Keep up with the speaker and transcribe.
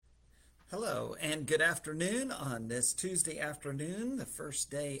Hello and good afternoon on this Tuesday afternoon, the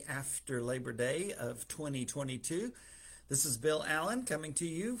first day after Labor Day of 2022. This is Bill Allen coming to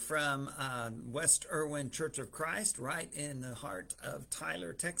you from West Erwin Church of Christ, right in the heart of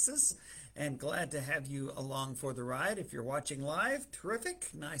Tyler, Texas. And glad to have you along for the ride. If you're watching live,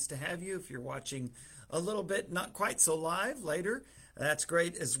 terrific. Nice to have you. If you're watching a little bit, not quite so live later, that's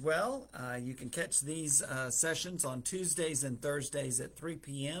great as well. You can catch these sessions on Tuesdays and Thursdays at 3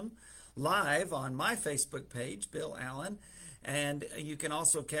 p.m. live on my Facebook page, Bill Allen, and you can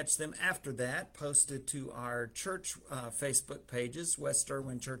also catch them after that, posted to our church Facebook pages, West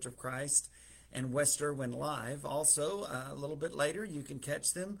Erwin Church of Christ and West Erwin Live. Also, a little bit later, you can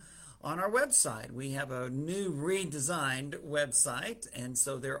catch them on our website. We have a new redesigned website, and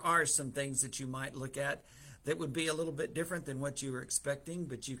so there are some things that you might look at that would be a little bit different than what you were expecting,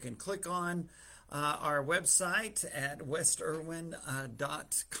 but you can click on our website at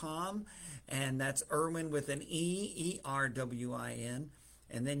westerwin.com, and that's Erwin with an E, E-R-W-I-N.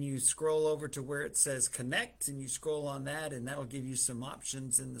 And then you scroll over to where it says connect, and you scroll on that, and that'll give you some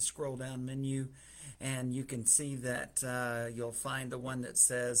options in the scroll down menu. And you can see that you'll find the one that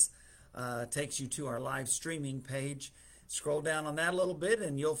says, takes you to our live streaming page. Scroll down on that a little bit,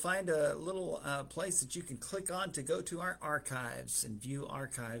 and you'll find a little place that you can click on to go to our archives and view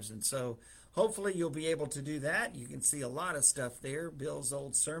archives. And so hopefully you'll be able to do that. You can see a lot of stuff there, Bill's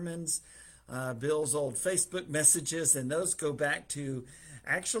old sermons, Bill's old Facebook messages, and those go back to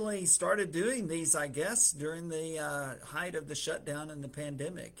actually started doing these, I guess, during the height of the shutdown and the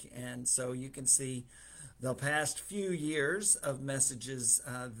pandemic. And so you can see the past few years of messages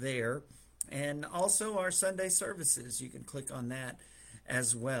there. And also our Sunday services. You can click on that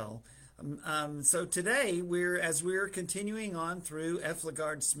as well. So today, as we're continuing on through F.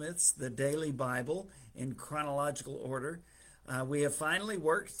 LaGard Smith's The Daily Bible in chronological order, we have finally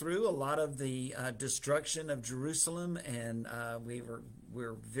worked through a lot of the destruction of Jerusalem, and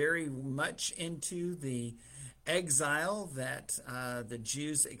we're very much into the exile that the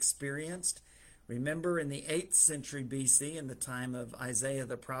Jews experienced. Remember, in the 8th century BC, in the time of Isaiah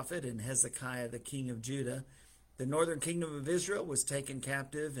the prophet and Hezekiah the king of Judah, the northern kingdom of Israel was taken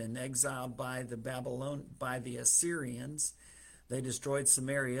captive and exiled by the Assyrians. They destroyed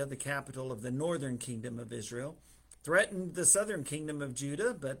Samaria, the capital of the northern kingdom of Israel, threatened the southern kingdom of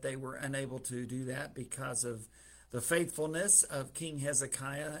Judah, but they were unable to do that because of the faithfulness of King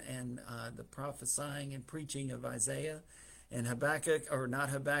Hezekiah and the prophesying and preaching of Isaiah and Habakkuk, or not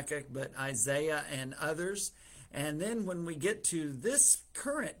Habakkuk, but Isaiah and others. And then when we get to this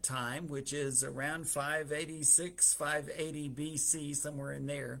current time, which is around 586, 580 BC, somewhere in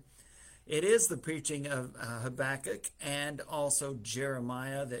there, it is the preaching of Habakkuk and also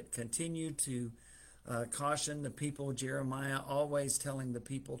Jeremiah that continue to caution the people. Jeremiah always telling the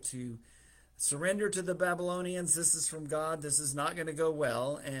people to surrender to the Babylonians. This is from God. This is not going to go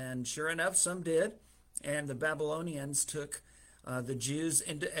well. And sure enough, some did. And the Babylonians took the Jews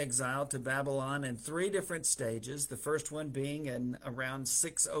into exile to Babylon in 3 different stages. The first one being in around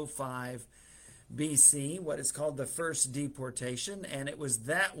 605 BC, what is called the first deportation. And it was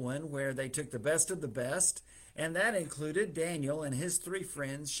that one where they took the best of the best. And that included Daniel and his 3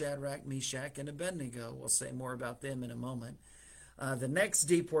 friends, Shadrach, Meshach, and Abednego. We'll say more about them in a moment. The next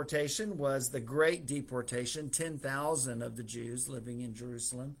deportation was the Great Deportation, 10,000 of the Jews living in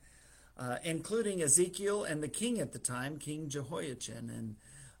Jerusalem, including Ezekiel and the king at the time, King Jehoiachin. And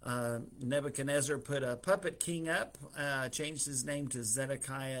Nebuchadnezzar put a puppet king up, changed his name to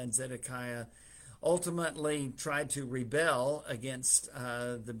Zedekiah, and Zedekiah ultimately tried to rebel against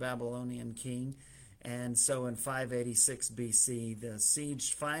the Babylonian king. And so in 586 BC, the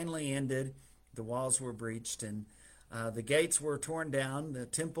siege finally ended, the walls were breached, and the gates were torn down, the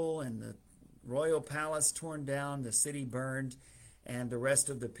temple and the royal palace torn down, the city burned, and the rest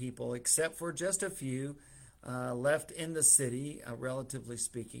of the people, except for just a few, left in the city, relatively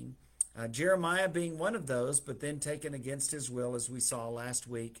speaking. Jeremiah being one of those, but then taken against his will, as we saw last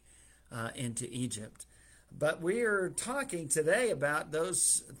week, into Egypt. But we are talking today about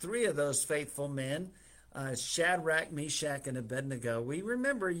those 3 of those faithful men, Shadrach, Meshach, and Abednego. You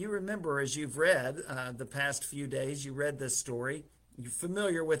remember as you've read the past few days, you read this story. You're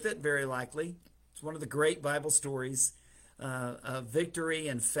familiar with it, very likely. It's one of the great Bible stories of victory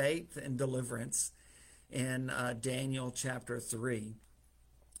and faith and deliverance in Daniel chapter 3.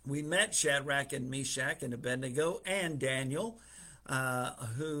 We met Shadrach and Meshach and Abednego and Daniel,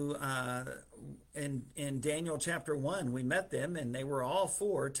 who in Daniel chapter 1, we met them, and they were all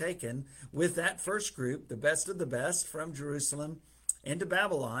 4 taken with that first group, the best of the best, from Jerusalem into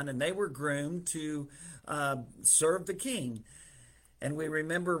Babylon, and they were groomed to serve the king. And we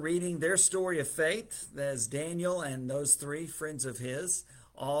remember reading their story of faith as Daniel and those three friends of his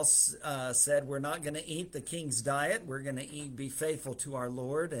all said, we're not going to eat the king's diet. We're going to be faithful to our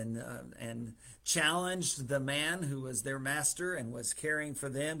Lord, and challenged the man who was their master and was caring for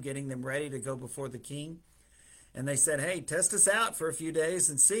them, getting them ready to go before the king. And they said, hey, test us out for a few days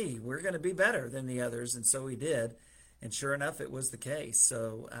and see. We're going to be better than the others. And so he did. And sure enough, it was the case.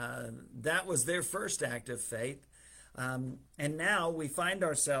 So that was their first act of faith. And now we find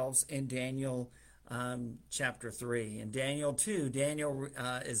ourselves in Daniel chapter 3. In Daniel 2, Daniel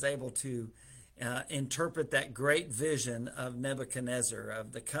is able to interpret that great vision of Nebuchadnezzar,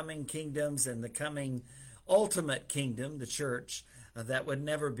 of the coming kingdoms and the coming ultimate kingdom, the church, that would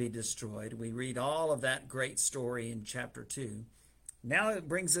never be destroyed. We read all of that great story in chapter 2. Now it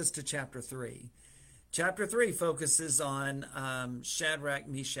brings us to chapter 3. Chapter 3 focuses on Shadrach,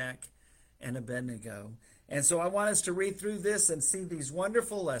 Meshach, and Abednego. And so I want us to read through this and see these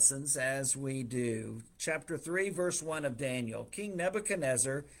wonderful lessons as we do. Chapter 3, verse 1 of Daniel. King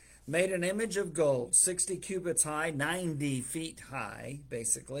Nebuchadnezzar made an image of gold, 60 cubits high, 90 feet high,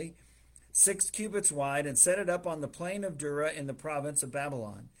 basically, 6 cubits wide, and set it up on the plain of Dura in the province of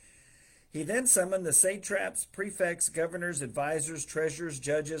Babylon. He then summoned the satraps, prefects, governors, advisors, treasurers,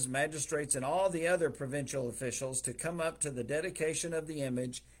 judges, magistrates, and all the other provincial officials to come up to the dedication of the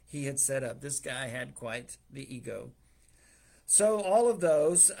image he had set up. This guy had quite the ego. So all of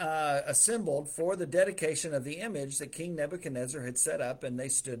those assembled for the dedication of the image that King Nebuchadnezzar had set up, and they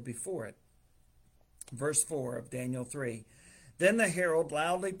stood before it. Verse 4 of Daniel 3. Then the herald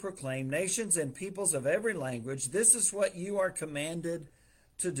loudly proclaimed, nations and peoples of every language, this is what you are commanded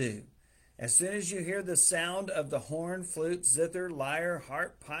to do. As soon as you hear the sound of the horn, flute, zither, lyre,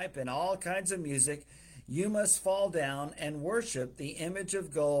 harp, pipe, and all kinds of music, you must fall down and worship the image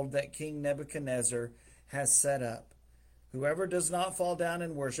of gold that King Nebuchadnezzar has set up. Whoever does not fall down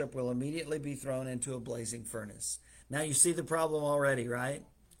and worship will immediately be thrown into a blazing furnace. Now you see the problem already, right?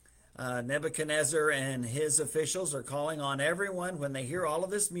 Nebuchadnezzar and his officials are calling on everyone when they hear all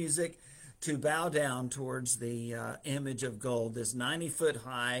of this music to bow down towards the image of gold, this 90-foot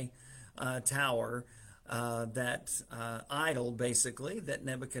high tower, that idol, basically, that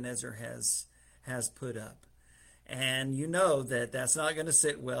Nebuchadnezzar has put up. And you know that that's not going to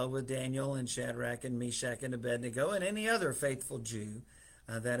sit well with Daniel and Shadrach and Meshach and Abednego and any other faithful Jew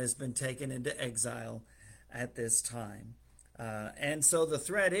that has been taken into exile at this time. And so the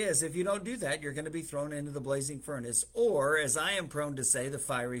threat is, if you don't do that, you're going to be thrown into the blazing furnace, or, as I am prone to say, the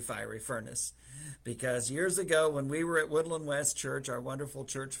fiery furnace. Because years ago, when we were at Woodland West Church, our wonderful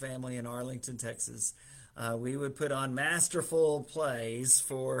church family in Arlington, Texas, we would put on masterful plays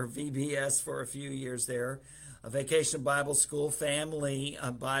for VBS for a few years there, a vacation Bible school, family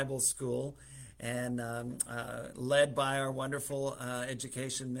Bible school, and led by our wonderful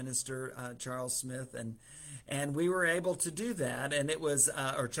education minister, Charles Smith. And we were able to do that, and it was,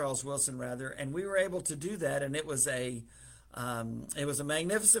 or Charles Wilson rather, and we were able to do that, and it was a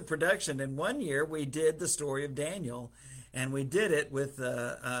magnificent production. And one year we did the story of Daniel, and we did it with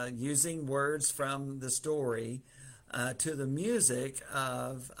using words from the story to the music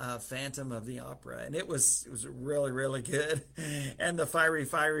of Phantom of the Opera, and it was really, really good. And the fiery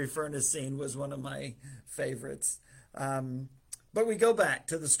furnace scene was one of my favorites. But we go back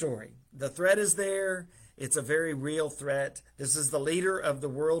to the story. The threat is there. It's a very real threat. This is the leader of the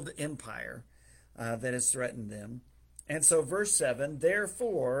world empire that has threatened them. And so verse 7,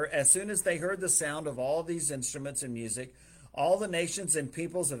 therefore, as soon as they heard the sound of all these instruments and music, all the nations and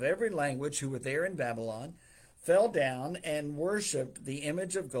peoples of every language who were there in Babylon fell down and worshipped the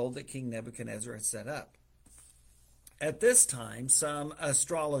image of gold that King Nebuchadnezzar had set up. At this time, some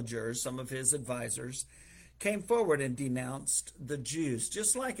astrologers, some of his advisors, came forward and denounced the Jews,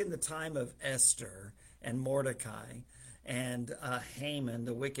 just like in the time of Esther and Mordecai and Haman,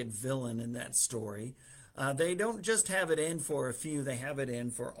 the wicked villain in that story. They don't just have it in for a few, they have it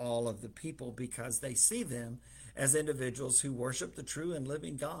in for all of the people, because they see them as individuals who worship the true and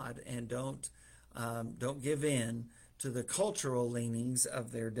living God and don't give in to the cultural leanings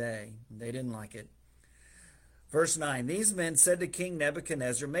of their day. They didn't like it. Verse 9, these men said to King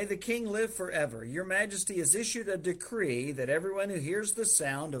Nebuchadnezzar, may the king live forever. Your majesty has issued a decree that everyone who hears the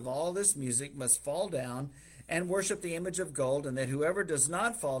sound of all this music must fall down and worship the image of gold, and that whoever does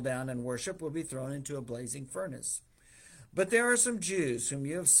not fall down and worship will be thrown into a blazing furnace. But there are some Jews whom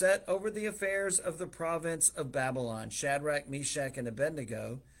you have set over the affairs of the province of Babylon, Shadrach, Meshach, and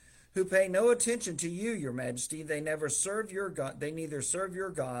Abednego, who pay no attention to you, your majesty. They neither serve your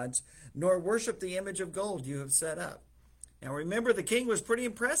gods, nor worship the image of gold you have set up. Now remember, the king was pretty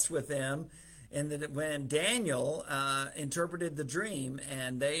impressed with them, And that when Daniel interpreted the dream,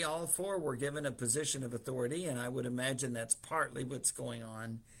 and they all four were given a position of authority, and I would imagine that's partly what's going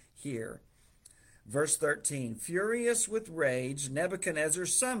on here. Verse 13, furious with rage, Nebuchadnezzar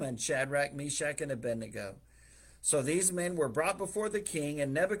summoned Shadrach, Meshach, and Abednego. So these men were brought before the king,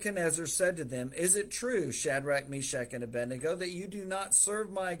 and Nebuchadnezzar said to them, is it true, Shadrach, Meshach, and Abednego, that you do not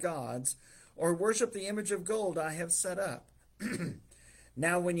serve my gods or worship the image of gold I have set up?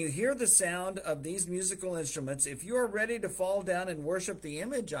 Now, when you hear the sound of these musical instruments, if you are ready to fall down and worship the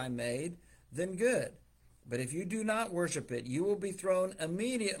image I made, then good. But if you do not worship it, you will be thrown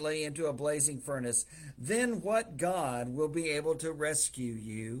immediately into a blazing furnace. Then what God will be able to rescue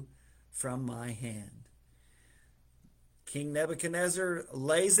you from my hand? King Nebuchadnezzar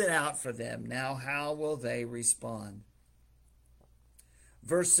lays it out for them. Now, how will they respond?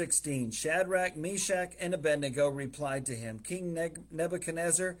 Verse 16, Shadrach, Meshach, and Abednego replied to him, King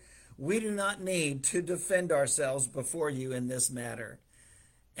Nebuchadnezzar, we do not need to defend ourselves before you in this matter.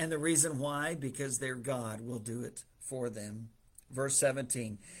 And the reason why? Because their God will do it for them. Verse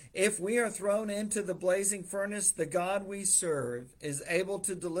 17, if we are thrown into the blazing furnace, the God we serve is able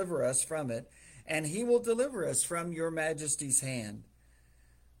to deliver us from it, and he will deliver us from your majesty's hand.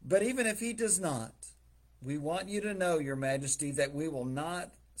 But even if he does not, we want you to know, your majesty, that we will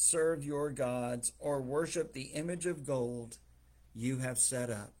not serve your gods or worship the image of gold you have set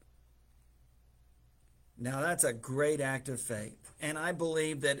up. Now that's a great act of faith. And I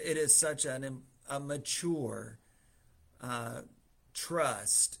believe that it is such a mature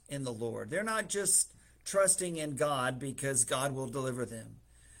trust in the Lord. They're not just trusting in God because God will deliver them.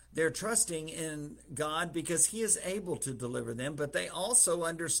 They're trusting in God because he is able to deliver them, but they also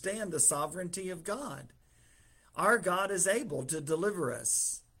understand the sovereignty of God. Our God is able to deliver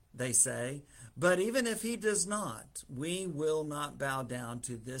us, they say, but even if he does not, we will not bow down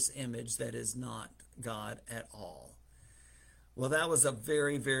to this image that is not God at all. Well, that was a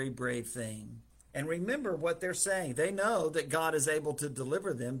very, very brave thing. And remember what they're saying. They know that God is able to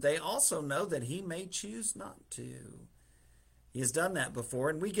deliver them. They also know that he may choose not to. He has done that before,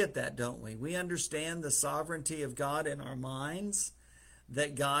 and we get that, don't we? We understand the sovereignty of God in our minds,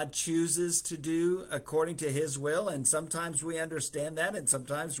 that God chooses to do according to his will, and sometimes we understand that, and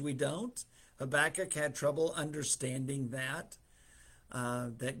sometimes we don't. Habakkuk had trouble understanding that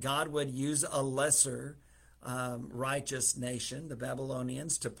God would use a lesser righteous nation, the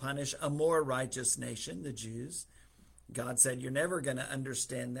Babylonians, to punish a more righteous nation, the Jews. God said, you're never going to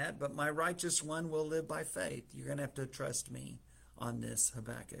understand that, but my righteous one will live by faith. You're going to have to trust me on this,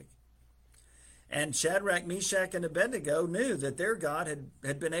 Habakkuk. And Shadrach, Meshach, and Abednego knew that their God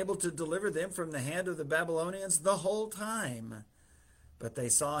had been able to deliver them from the hand of the Babylonians the whole time. But they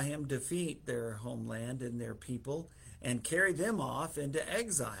saw him defeat their homeland and their people and carry them off into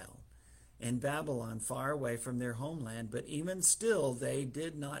exile in Babylon, far away from their homeland. But even still, they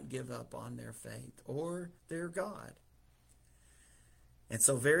did not give up on their faith or their God. And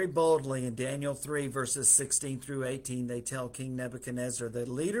so very boldly in Daniel 3, verses 16 through 18, they tell King Nebuchadnezzar, the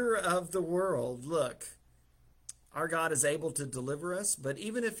leader of the world, look, our God is able to deliver us, but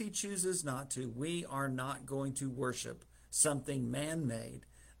even if he chooses not to, we are not going to worship something man-made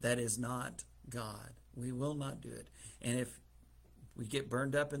that is not God. We will not do it. And if we get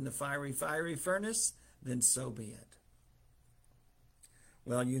burned up in the fiery furnace, then so be it.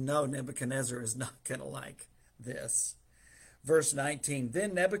 Well, you know Nebuchadnezzar is not going to like this. Verse 19,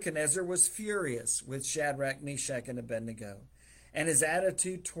 then Nebuchadnezzar was furious with Shadrach, Meshach, and Abednego, and his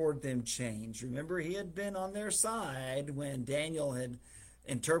attitude toward them changed. Remember, he had been on their side when Daniel had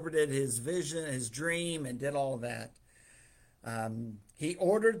interpreted his vision, his dream, and did all of that. He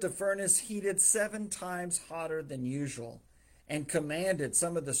ordered the furnace heated 7 times hotter than usual and commanded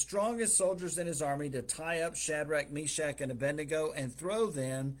some of the strongest soldiers in his army to tie up Shadrach, Meshach, and Abednego and throw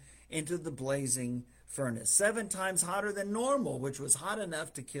them into the blazing furnace, 7 times hotter than normal, which was hot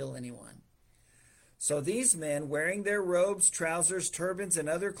enough to kill anyone. So these men, wearing their robes, trousers, turbans, and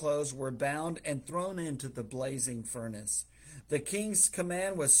other clothes, were bound and thrown into the blazing furnace. The king's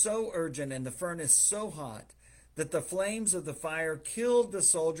command was so urgent and the furnace so hot that the flames of the fire killed the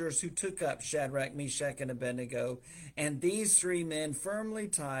soldiers who took up Shadrach, Meshach, and Abednego, and these 3 men, firmly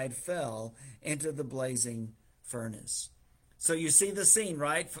tied, fell into the blazing furnace. So you see the scene,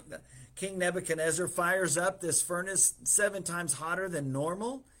 right? King Nebuchadnezzar fires up this furnace 7 times hotter than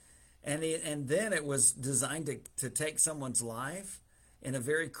normal, and then it was designed to take someone's life in a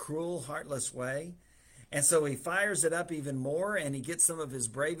very cruel, heartless way. And so he fires it up even more, and he gets some of his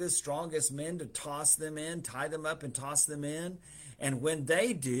bravest, strongest men to toss them in, tie them up and toss them in. And when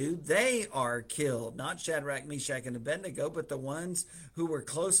they do, they are killed. Not Shadrach, Meshach, and Abednego, but the ones who were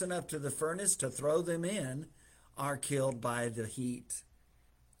close enough to the furnace to throw them in are killed by the heat.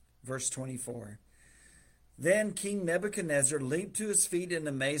 Verse 24. Then King Nebuchadnezzar leaped to his feet in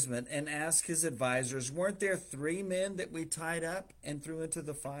amazement and asked his advisors, "Weren't there 3 men that we tied up and threw into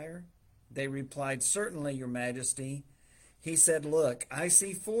the fire?" They replied, "Certainly, your majesty." He said, "Look, I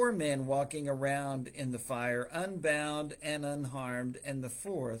see 4 men walking around in the fire, unbound and unharmed, and the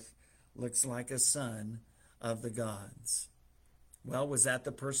 4th looks like a son of the gods." Well, was that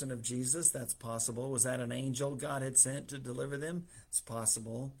the person of Jesus? That's possible. Was that an angel God had sent to deliver them? It's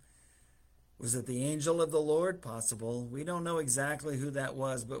possible. Was it the angel of the Lord? Possible. We don't know exactly who that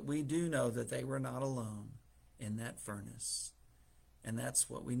was, but we do know that they were not alone in that furnace. And that's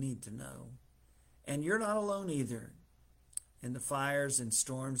what we need to know. And you're not alone either in the fires and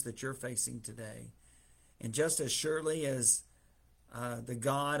storms that you're facing today. And just as surely as the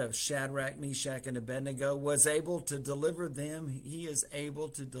God of Shadrach, Meshach, and Abednego was able to deliver them, he is able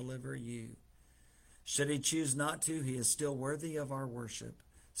to deliver you. Should he choose not to, he is still worthy of our worship,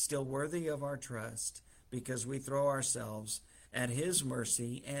 still worthy of our trust, because we throw ourselves at his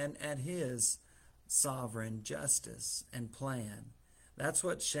mercy and at his sovereign justice and plan. That's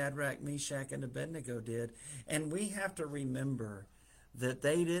what Shadrach, Meshach, and Abednego did. And we have to remember that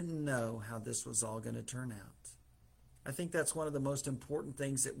they didn't know how this was all going to turn out. I think that's one of the most important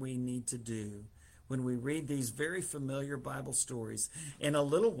things that we need to do when we read these very familiar Bible stories. In a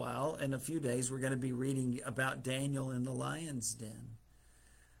little while, in a few days, we're going to be reading about Daniel in the lion's den.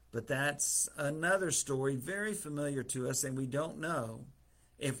 But that's another story very familiar to us, and we don't know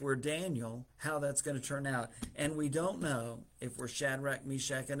if we're Daniel, how that's going to turn out. And we don't know if we're Shadrach,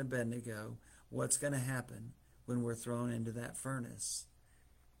 Meshach, and Abednego, what's going to happen when we're thrown into that furnace.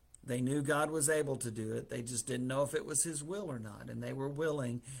 They knew God was able to do it. They just didn't know if it was his will or not. And they were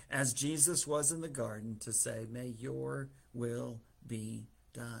willing, as Jesus was in the garden, to say, "May your will be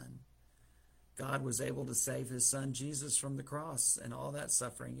done." God was able to save his son Jesus from the cross and all that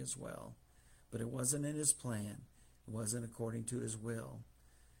suffering as well. But it wasn't in his plan. It wasn't according to his will.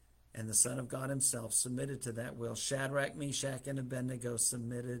 And the Son of God himself submitted to that will. Shadrach, Meshach, and Abednego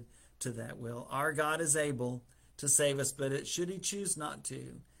submitted to that will. Our God is able to save us, but should he choose not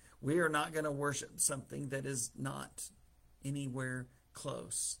to, we are not going to worship something that is not anywhere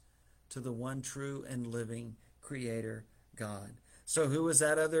close to the one true and living Creator God. So who was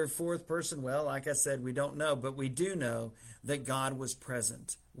that other 4th person? Well, like I said, we don't know, but we do know that God was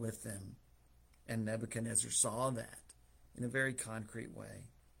present with them. And Nebuchadnezzar saw that in a very concrete way.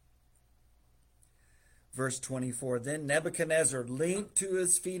 Verse 24, then Nebuchadnezzar leaped to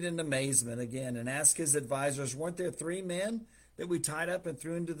his feet in amazement again and asked his advisors, "Weren't there 3 men that we tied up and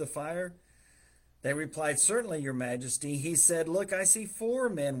threw into the fire?" They replied, "Certainly, your majesty." He said, "Look, I see 4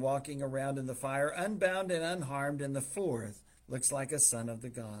 men walking around in the fire, unbound and unharmed, and the 4th looks like a son of the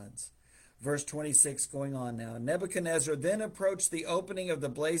gods." Verse 26 going on now. Nebuchadnezzar then approached the opening of the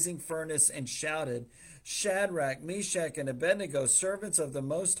blazing furnace and shouted, "Shadrach, Meshach, and Abednego, servants of the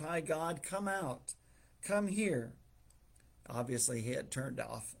Most High God, come out. Come here." Obviously, he had turned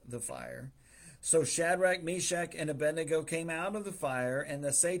off the fire. So Shadrach, Meshach, and Abednego came out of the fire, and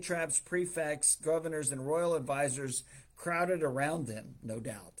the satraps, prefects, governors, and royal advisors crowded around them, no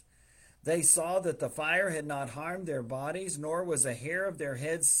doubt. They saw that the fire had not harmed their bodies, nor was a hair of their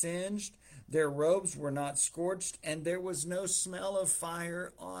heads singed. Their robes were not scorched, and there was no smell of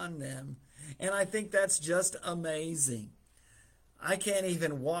fire on them. And I think that's just amazing. I can't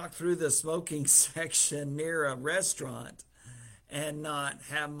even walk through the smoking section near a restaurant and not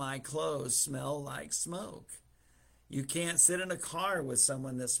have my clothes smell like smoke. You can't sit in a car with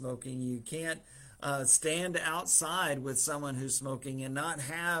someone that's smoking. You can't stand outside with someone who's smoking and not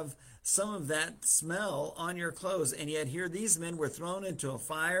have some of that smell on your clothes. And yet here these men were thrown into a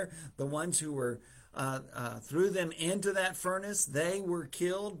fire. The ones who were threw them into that furnace, they were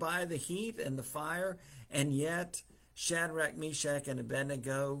killed by the heat and the fire. And yet Shadrach, Meshach, and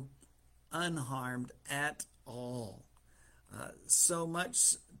Abednego unharmed at all. So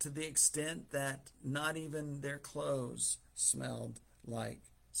much to the extent that not even their clothes smelled like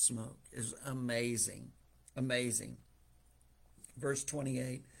smoke. Is amazing. Amazing. Verse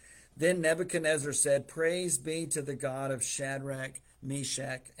 28. Then Nebuchadnezzar said, "Praise be to the God of Shadrach,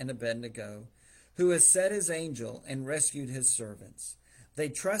 Meshach, and Abednego, who has set his angel and rescued his servants. They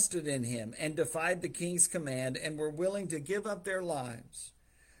trusted in him and defied the king's command and were willing to give up their lives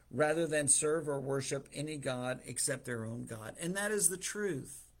rather than serve or worship any god except their own God." And that is the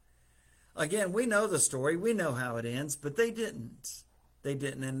truth. Again, we know the story. We know how it ends, but they didn't. They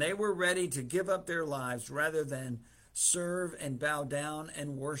didn't. And they were ready to give up their lives rather than serve and bow down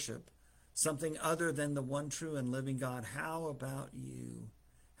and worship something other than the one true and living God. How about you?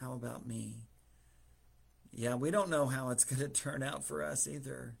 How about me? Yeah, we don't know how it's going to turn out for us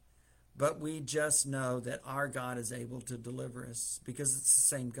either. But we just know that our God is able to deliver us because it's the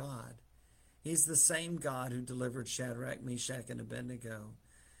same God. He's the same God who delivered Shadrach, Meshach, and Abednego.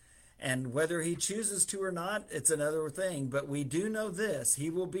 And whether he chooses to or not, it's another thing. But we do know this: he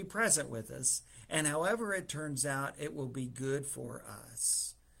will be present with us. And however it turns out, it will be good for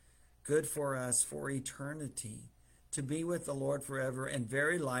us. Good for us for eternity, to be with the Lord forever, and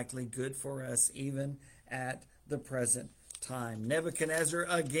very likely good for us even at the present time. Nebuchadnezzar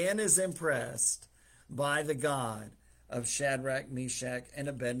again is impressed by the God of Shadrach, Meshach, and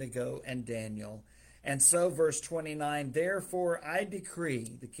Abednego and Daniel. And so, verse 29, therefore I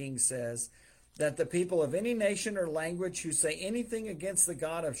decree, the king says, that the people of any nation or language who say anything against the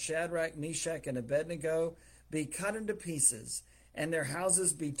God of Shadrach, Meshach, and Abednego be cut into pieces, and their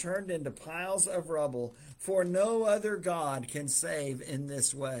houses be turned into piles of rubble, for no other God can save in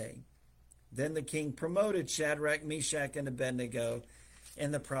this way. Then the king promoted Shadrach, Meshach, and Abednego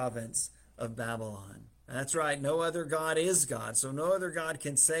in the province of Babylon. That's right, no other God is God, so no other God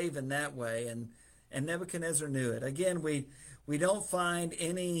can save in that way, and Nebuchadnezzar knew it. Again, we don't find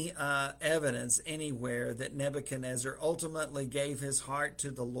any evidence anywhere that Nebuchadnezzar ultimately gave his heart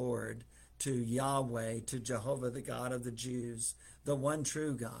to the Lord, to Yahweh, to Jehovah, the God of the Jews, the one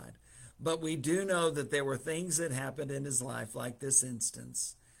true God. But we do know that there were things that happened in his life, like this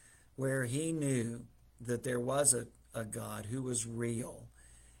instance, where he knew that there was a God who was real,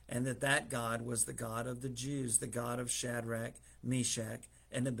 and that God was the God of the Jews, the God of Shadrach, Meshach,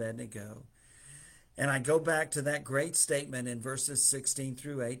 and Abednego. And I go back to that great statement in verses 16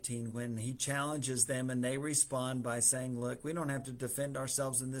 through 18 when he challenges them and they respond by saying, look, we don't have to defend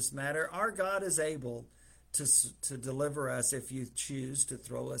ourselves in this matter. Our God is able to deliver us if you choose to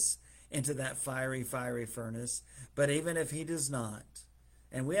throw us into that fiery furnace. But even if he does not,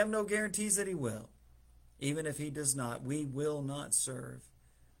 and we have no guarantees that he will, even if he does not, we will not serve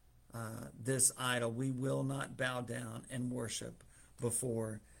this idol. We will not bow down and worship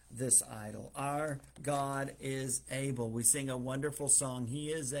before this idol. Our God is able. We sing a wonderful song. He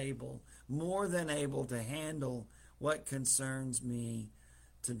is able, more than able, to handle what concerns me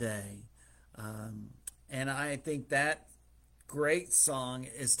today. And I think that great song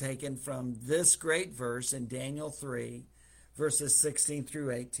is taken from this great verse in Daniel 3, verses 16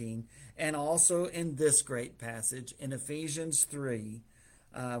 through 18, and also in this great passage in Ephesians 3,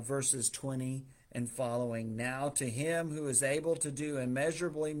 verses 20 and following. Now to him who is able to do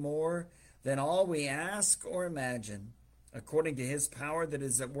immeasurably more than all we ask or imagine, according to his power that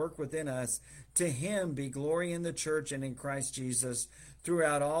is at work within us, to him be glory in the church and in Christ Jesus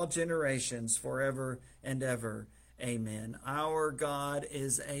throughout all generations, forever and ever. Amen. Our God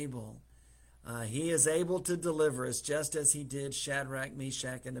is able. He is able to deliver us just as he did Shadrach,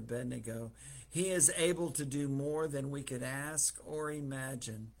 Meshach, and Abednego. He is able to do more than we could ask or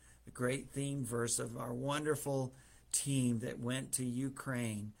imagine. The great theme verse of our wonderful team that went to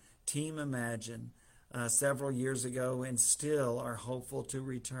Ukraine, Team Imagine, several years ago, and still are hopeful to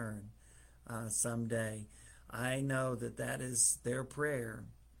return someday. I know that is their prayer,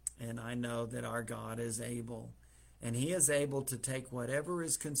 and I know that our God is able. And he is able to take whatever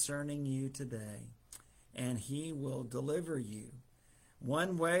is concerning you today, and he will deliver you.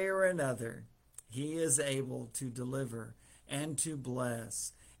 One way or another, he is able to deliver and to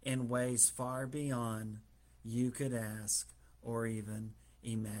bless in ways far beyond you could ask or even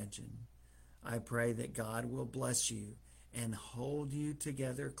imagine. I pray that God will bless you and hold you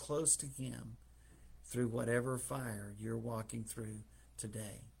together close to him through whatever fire you're walking through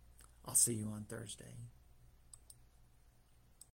today. I'll see you on Thursday.